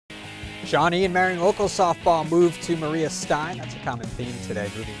Shawnee and Marion local softball moved to Maria Stein. That's a common theme today,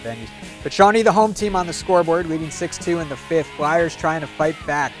 moving venues. But Shawnee, the home team on the scoreboard, leading 6-2 in the fifth. Flyers trying to fight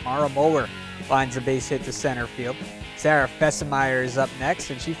back. Mara Moeller lines a base hit to center field. Sarah Fessemeyer is up next,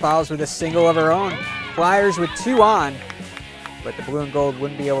 and she follows with a single of her own. Flyers with 2 on, but the blue and gold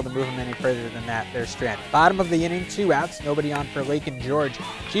wouldn't be able to move them any further than that. They're stranded. Bottom of the inning, 2 outs. Nobody on for Lakin George.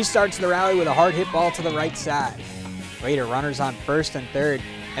 She starts the rally with a hard hit ball to the right side. Later, runners on first and third,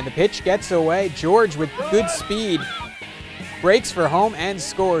 and the pitch gets away. George with good speed breaks for home and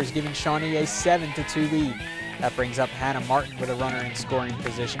scores, giving Shawnee a 7-2 lead. That brings up Hannah Martin with a runner in scoring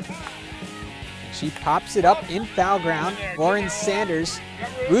position. She pops it up in foul ground. Lauren Sanders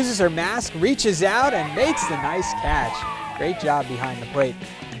loses her mask, reaches out, and makes the nice catch. Great job behind the plate.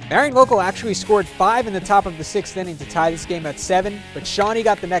 Marion local actually scored 5 in the top of the 6th inning to tie this game at 7, but Shawnee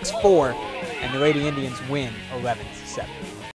got the next 4, and the Lady Indians win 11-7.